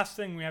guess the last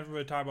thing we have to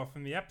really talk about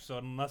from the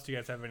episode, unless you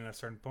guys have any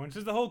certain points,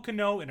 is the whole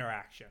Kano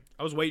interaction.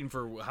 I was waiting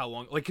for how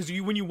long, like, because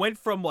when you went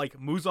from like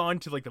Muzan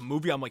to like the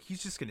movie, I'm like,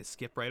 he's just gonna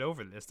skip right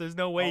over this. There's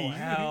no way. Oh,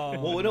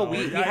 hell Well, no,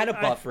 we had to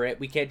buffer it.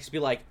 We can't just be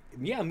like,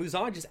 yeah,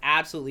 Muzan just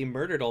absolutely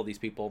murdered all these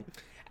people.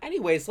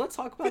 Anyways, let's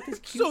talk about this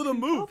cute So the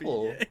movie.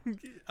 couple. You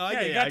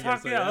gotta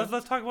talk.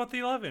 Let's talk about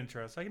the love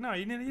interest. Like, no,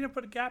 you need to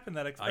put a gap in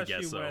that,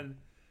 especially when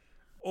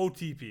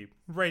OTP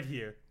right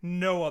here,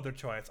 no other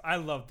choice. I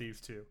love these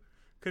two.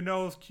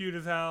 Kano's cute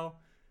as hell.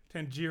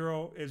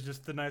 Tanjiro is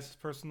just the nicest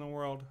person in the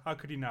world. How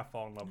could he not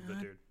fall in love with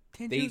the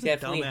dude? They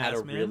definitely had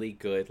a really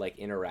good, like,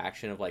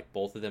 interaction of, like,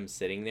 both of them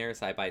sitting there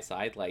side by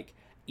side, like,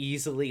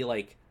 easily,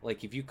 like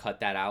if you cut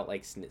that out,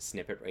 like,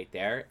 snippet right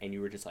there, and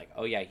you were just like,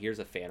 oh yeah, here's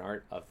a fan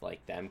art of,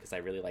 like, them, because I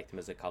really liked them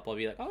as a couple, I'd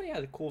be like, oh yeah,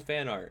 the cool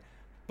fan art.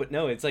 But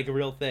no, it's like a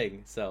real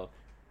thing. So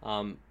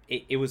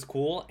it was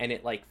cool, and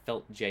it, like,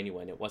 felt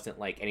genuine. It wasn't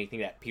like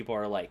anything that people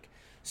are, like,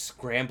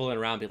 scrambling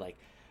around, be like,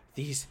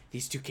 these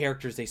two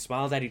characters, they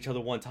smiled at each other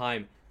one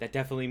time, that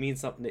definitely means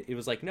something. It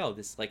was like, no,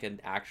 this is like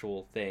an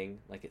actual thing.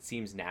 Like, it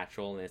seems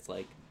natural, and it's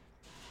like,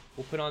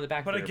 we'll put it on the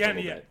back burner. But again,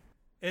 yeah,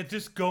 it's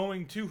just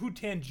going to who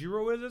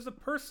Tanjiro is as a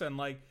person.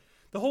 Like,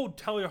 the whole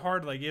tell your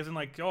heart, like, isn't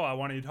like, oh, I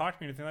want you to talk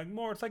to me or anything. Like,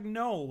 more, it's like,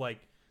 no, like,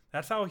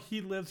 that's how he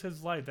lives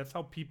his life. That's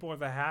how people are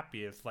the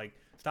happiest. Like,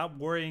 stop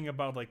worrying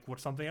about, like, what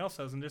something else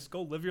says and just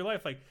go live your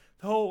life. Like,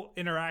 the whole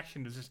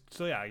interaction is just,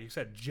 so yeah, you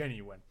said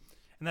genuine.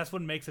 And that's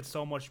what makes it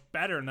so much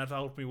better, and that's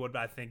ultimately what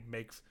I think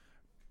makes,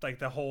 like,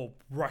 the whole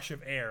rush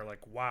of air, like,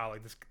 wow,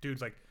 like, this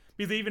dude's, like,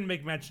 because they even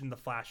make mention in the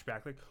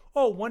flashback, like,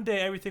 oh, one day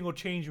everything will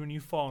change when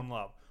you fall in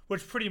love,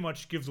 which pretty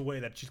much gives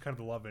away that she's kind of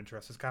the love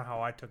interest. It's kind of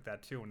how I took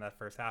that, too, when that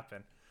first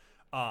happened.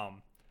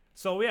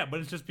 So, yeah, but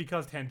it's just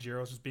because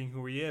Tanjiro's just being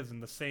who he is,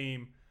 and the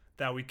same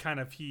that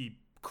he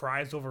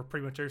cries over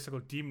pretty much every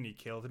single demon he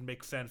kills. It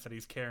makes sense that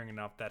he's caring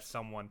enough that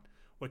someone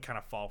would kind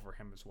of fall for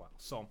him as well.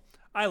 So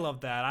I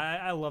love that.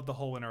 I love the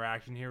whole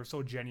interaction here. It was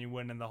so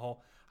genuine, and the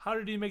whole, how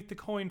did he make the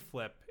coin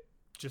flip?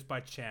 Just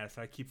by chance.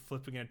 I keep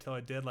flipping it until I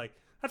did. Like,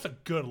 that's a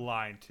good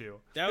line, too.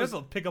 That's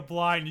a pickup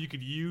line you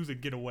could use and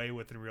get away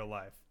with in real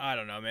life. I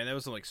don't know, man. That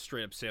was some, like,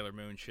 straight up Sailor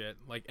Moon shit.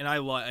 Like, I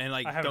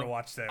haven't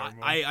watched Sailor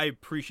Moon. I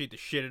appreciate the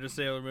shit out of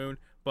Sailor Moon,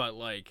 but,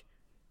 like,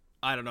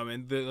 I don't know,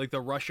 man. The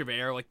rush of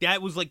air, like,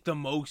 that was, like, the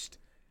most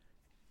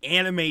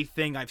anime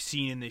thing I've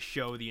seen in this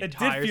show. It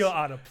did feel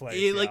out of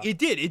place. Like, it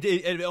did.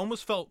 It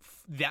almost felt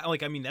that,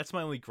 like, I mean, that's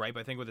my only gripe,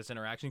 I think, with this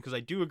interaction, because I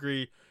do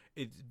agree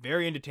it's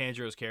very into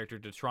Tanjiro's character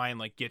to try and,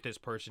 like, get this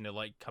person to,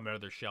 like, come out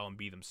of their shell and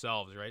be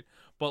themselves, right?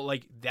 But,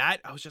 like, that,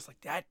 I was just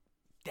like, that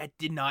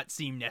did not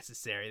seem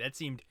necessary. That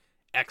seemed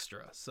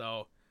extra.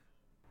 So,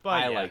 but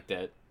I liked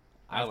it.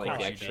 I like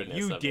the extraness.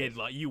 You did.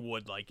 You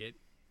would like it.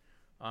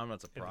 I'm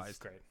not surprised. It's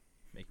great.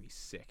 Make me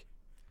sick.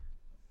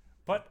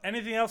 But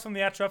anything else from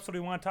the actual episode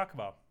we want to talk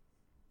about?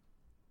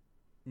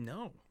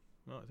 No,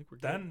 I think we're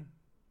good. Then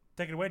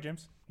take it away,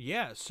 James.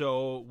 Yeah.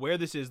 So where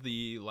this is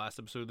the last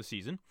episode of the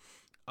season,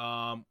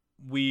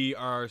 we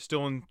are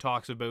still in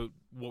talks about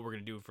what we're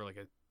gonna do for, like,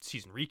 a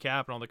season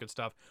recap and all that good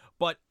stuff.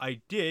 But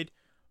I did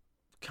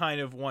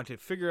kind of want to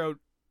figure out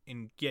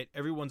and get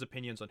everyone's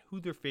opinions on who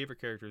their favorite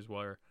characters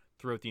were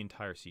throughout the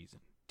entire season.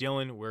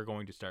 Dylan, we're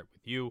going to start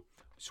with you.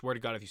 I swear to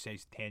God, if you say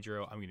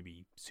Tanjiro, I'm gonna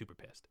be super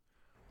pissed.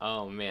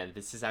 Oh man,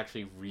 this is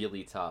actually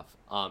really tough.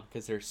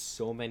 Because there's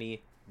so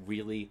many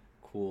really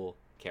cool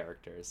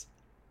characters.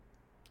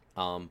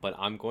 But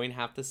I'm going to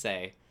have to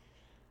say,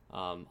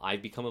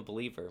 I've become a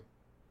believer,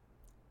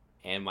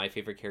 and my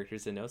favorite character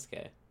is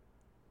Inosuke.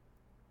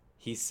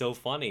 He's so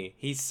funny.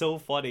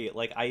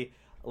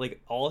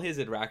 Like, all his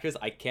interactions,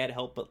 I can't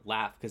help but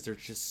laugh because they're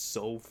just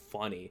so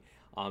funny.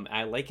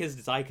 I like his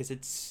design because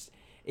it's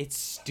it's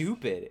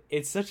stupid.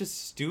 It's such a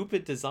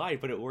stupid design,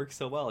 but it works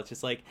so well. It's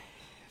just like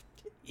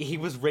he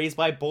was raised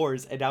by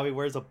boars, and now he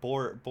wears a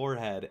boar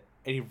head,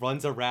 and he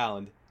runs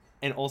around.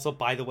 And also,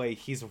 by the way,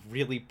 he's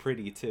really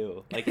pretty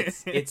too. Like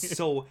it's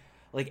so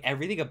like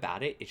everything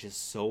about it is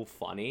just so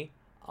funny.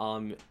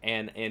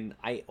 And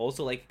I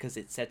also like because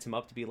it sets him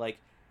up to be like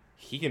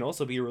he can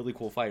also be a really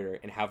cool fighter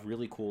and have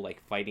really cool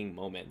like fighting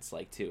moments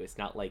like too. It's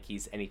not like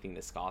he's anything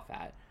to scoff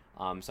at.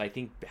 So I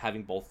think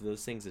having both of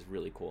those things is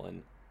really cool,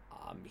 and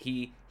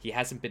he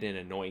hasn't been an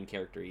annoying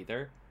character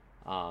either.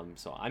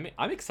 So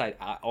I'm excited.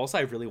 Also,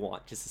 I really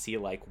want just to see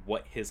like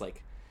what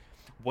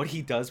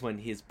he does when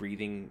his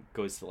breathing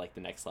goes to like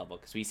the next level,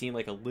 because we've seen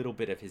like a little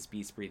bit of his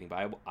beast breathing,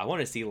 but I want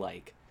to see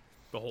like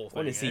The whole thing.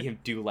 I want to see him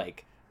do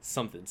like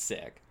something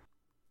sick.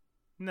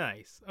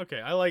 Nice.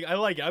 Okay, I like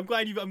it. I'm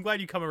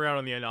glad you come around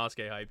on the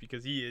Inosuke hype,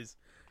 because he is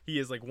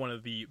like one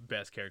of the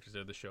best characters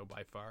of the show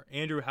by far.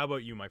 Andrew, how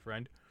about you, my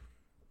friend?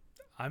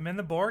 I'm in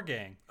the Boar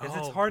Gang. It's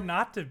Oh, hard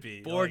not to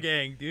be. Boar Like,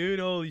 Gang, dude.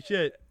 Holy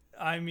shit.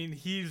 I mean,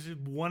 he's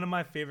one of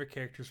my favorite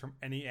characters from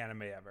any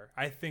anime ever.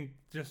 I think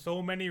just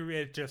so many.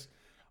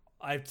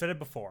 I've said it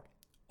before.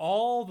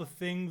 All the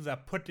things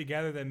that put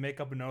together that make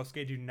up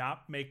Inosuke do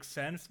not make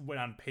sense when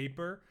on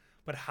paper,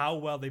 but how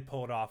well they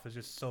pull it off is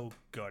just so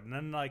good. And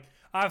then, like,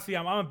 obviously,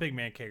 I'm a big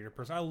man character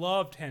person. I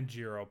love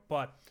Tanjiro,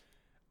 but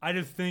I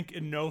just think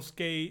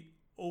Inosuke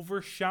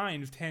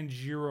overshines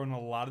Tanjiro in a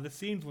lot of the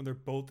scenes when they're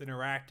both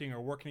interacting or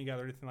working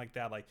together, or anything like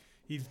that. Like,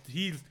 he's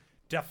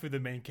definitely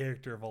the main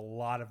character of a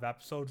lot of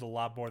episodes, a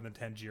lot more than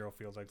Tanjiro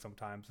feels like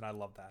sometimes, and I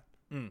love that.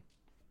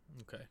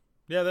 Okay.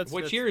 Yeah,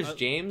 What's yours,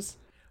 James?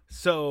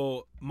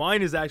 So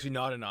mine is actually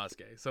not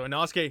Inosuke. So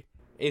Inosuke,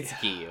 It's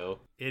Giyu.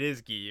 it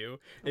is Giyu.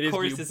 It Of is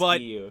course, Giyu, it's but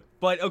Giyu.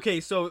 But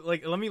okay, so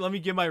like let me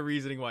give my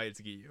reasoning why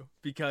it's Giyu,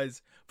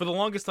 because for the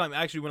longest time,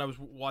 actually, when I was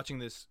watching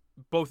this,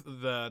 both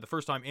the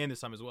first time and this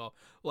time as well,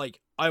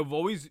 like I've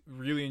always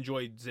really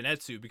enjoyed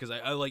Zenitsu, because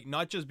I like,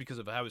 not just because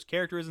of how his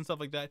character is and stuff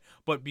like that,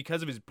 but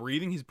because of his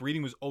breathing. His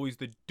breathing was always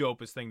the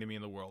dopest thing to me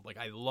in the world. Like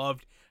I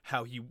loved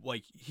how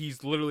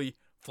he's literally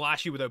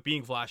flashy without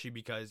being flashy,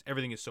 because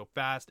everything is so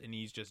fast and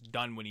he's just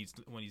done when he's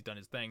done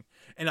his thing.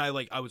 And I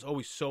was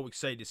always so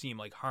excited to see him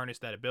like harness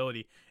that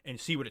ability and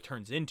see what it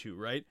turns into,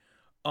 right?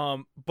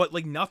 But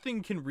like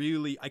nothing can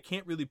really, I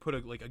can't really put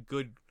a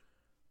good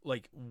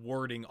like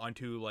wording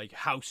onto like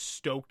how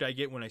stoked I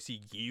get when I see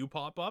Giyu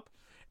pop up.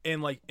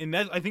 And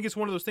that, I think it's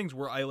one of those things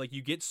where I like,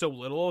 you get so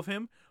little of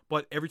him,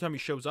 but every time he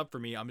shows up for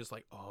me, I'm just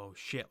like, oh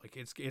shit, like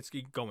it's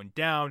going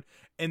down.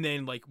 And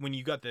then like when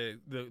you got the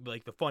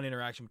fun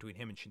interaction between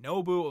him and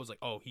Shinobu, I was like,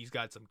 oh, he's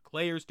got some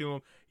layers to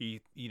him. He's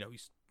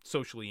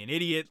socially an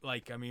idiot.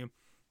 Like, I mean,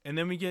 and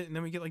then we get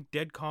like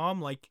Dead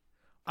Calm. Like,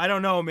 I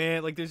don't know,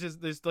 man. Like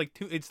there's like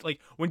two. It's like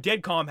when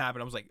Dead Calm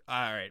happened, I was like,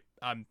 all right,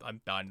 I'm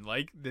done.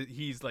 Like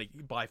he's like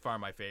by far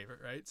my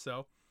favorite, right?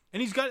 So.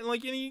 And he's got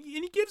like, and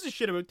he gives a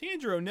shit about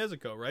Tanjiro and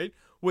Nezuko, right?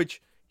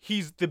 Which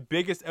he's the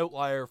biggest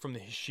outlier from the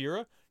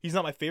Hashira. He's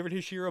not my favorite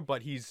Hashira,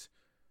 but he's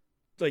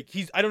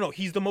I don't know,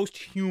 he's the most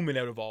human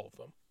out of all of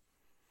them.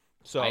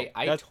 So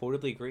I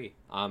totally agree.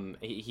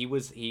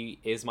 He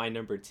is my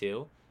number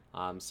 2.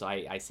 So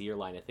I see your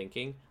line of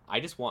thinking. I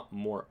just want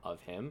more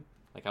of him.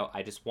 Like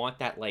I just want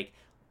that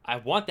I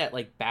want that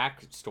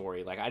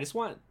backstory. Like I just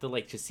want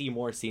to see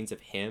more scenes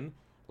of him,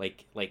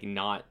 like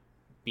not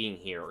being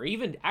here, or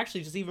even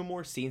actually just even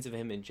more scenes of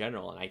him in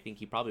general. And I think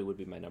he probably would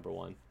be my number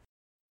 1.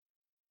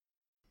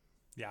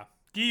 Yeah,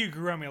 Giyu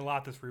grew on me a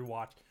lot this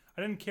rewatch.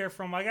 I didn't care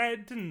for him. Like, I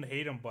didn't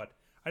hate him, but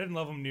I didn't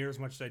love him near as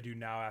much as I do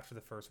now after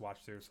the first watch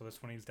through. So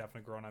this one, he's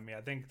definitely grown on me.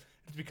 I think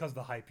it's because of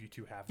the hype you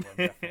two have for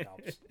him. Definitely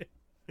helps.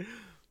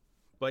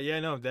 But yeah,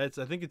 no,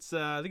 I think it's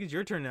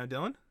your turn now,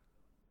 Dylan.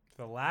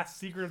 The last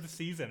secret of the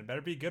season. It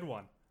better be a good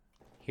one.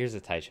 Here's a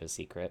Taicho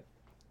secret.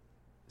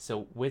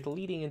 So with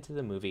leading into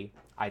the movie,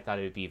 I thought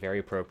it would be very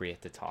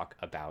appropriate to talk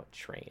about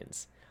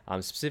trains,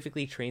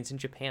 specifically trains in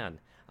Japan,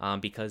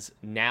 because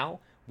now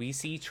we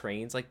see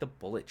trains like the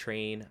bullet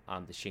train,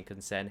 the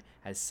Shinkansen,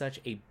 as such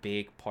a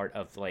big part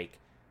of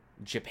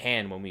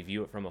Japan when we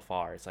view it from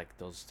afar. It's like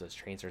those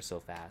trains are so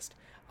fast.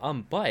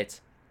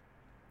 But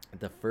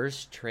the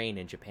first train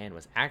in Japan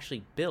was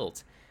actually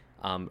built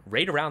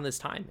right around this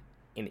time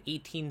in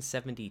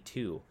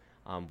 1872.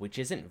 Which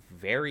isn't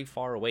very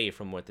far away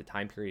from what the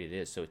time period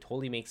is, so it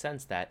totally makes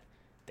sense that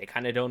they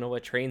kind of don't know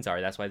what trains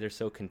are. That's why they're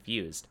so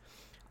confused.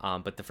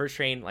 But the first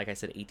train, like I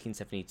said,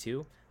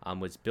 1872,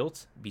 was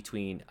built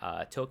between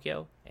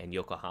Tokyo and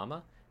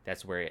Yokohama.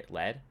 That's where it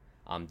led.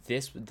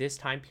 This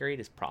time period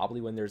is probably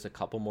when there's a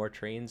couple more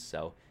trains,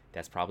 so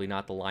that's probably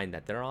not the line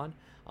that they're on.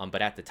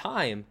 But at the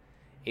time,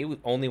 it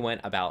only went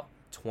about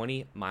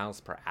 20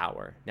 miles per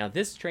hour. Now,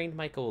 this train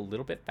might go a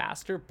little bit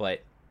faster,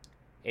 but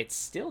it's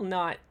still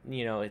not,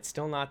 it's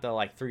still not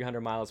the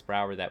 300 miles per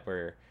hour that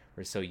we're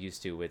so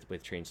used to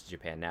with trains to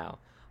Japan now.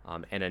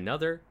 And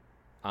another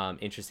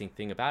interesting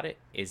thing about it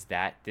is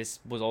that this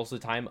was also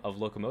the time of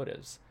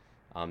locomotives,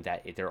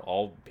 that they're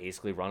all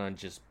basically run on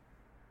just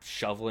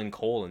shoveling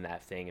coal in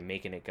that thing and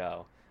making it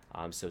go.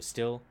 So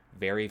still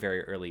very,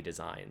 very early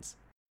designs.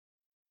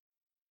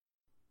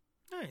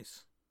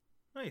 Nice.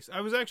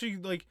 I was actually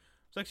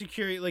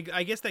curious. Like,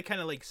 I guess that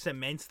kind of like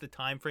cements the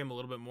time frame a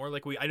little bit more.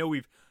 Like, I know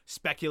we've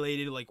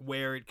speculated like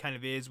where it kind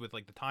of is with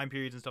like the time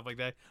periods and stuff like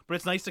that, but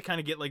it's nice to kind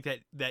of get like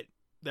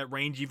that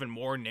range even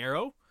more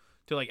narrow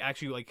to like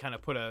actually like kind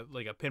of put a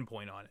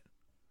pinpoint on it.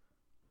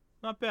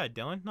 Not bad,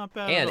 Dylan. Not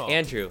bad And at all.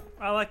 Andrew,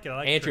 I like it. I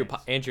like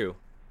Andrew,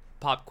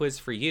 pop quiz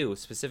for you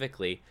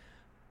specifically.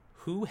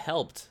 Who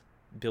helped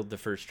build the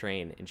first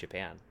train in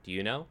Japan? Do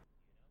you know?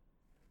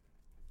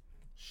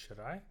 Should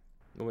I?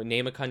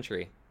 Name a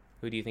country.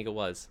 Who do you think it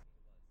was?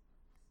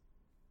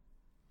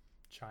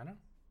 China?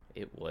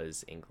 It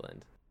was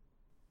England.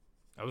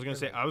 I was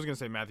gonna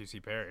say Matthew C.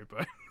 Perry,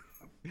 but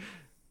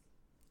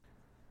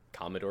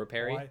Commodore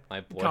Perry, Why?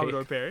 my boy.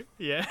 Commodore Perry.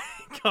 Yeah,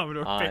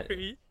 Commodore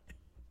Perry.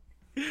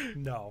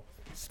 No.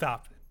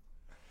 Stop it.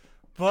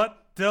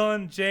 But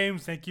Dylan,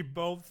 James, thank you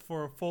both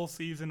for a full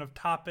season of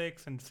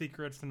topics and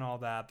secrets and all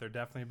that. They're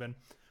definitely been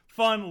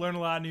fun. Learned a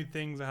lot of new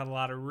things. I had a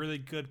lot of really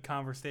good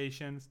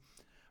conversations.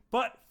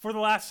 But for the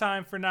last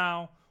time for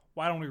now,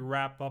 why don't we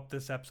wrap up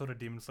this episode of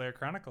Demon Slayer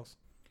Chronicles?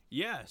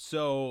 Yeah,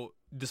 so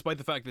despite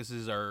the fact this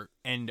is our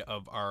end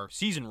of our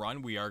season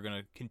run, we are going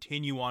to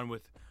continue on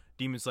with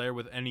Demon Slayer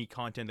with any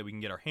content that we can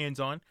get our hands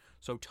on.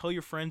 So tell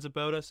your friends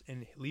about us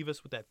and leave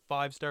us with that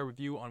 5-star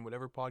review on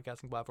whatever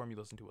podcasting platform you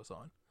listen to us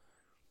on.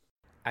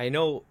 I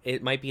know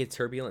it might be a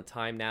turbulent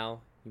time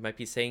now. You might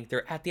be saying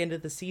they're at the end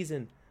of the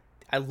season.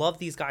 I love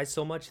these guys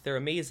so much. They're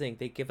amazing.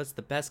 They give us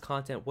the best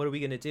content. What are we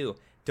going to do?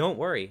 Don't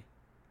worry.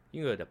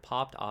 You can go to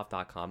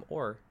poppedoff.com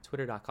or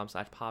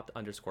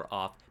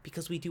twitter.com/popped_off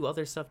because we do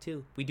other stuff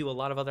too. We do a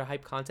lot of other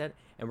hype content,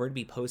 and we're going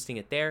to be posting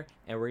it there,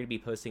 and we're going to be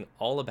posting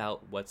all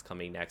about what's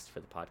coming next for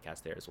the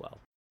podcast there as well.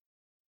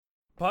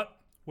 But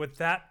with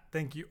that,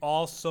 thank you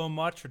all so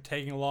much for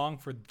tagging along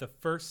for the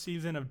first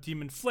season of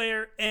Demon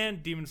Slayer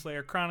and Demon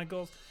Slayer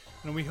Chronicles,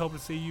 and we hope to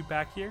see you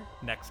back here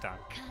next time.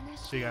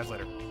 See you guys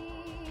later.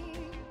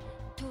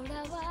 囚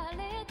わ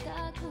れ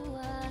たくは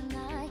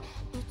ないう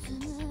つ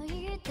む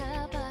いた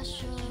場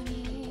所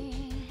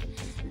に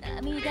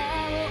涙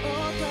を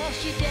落と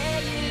して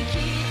いる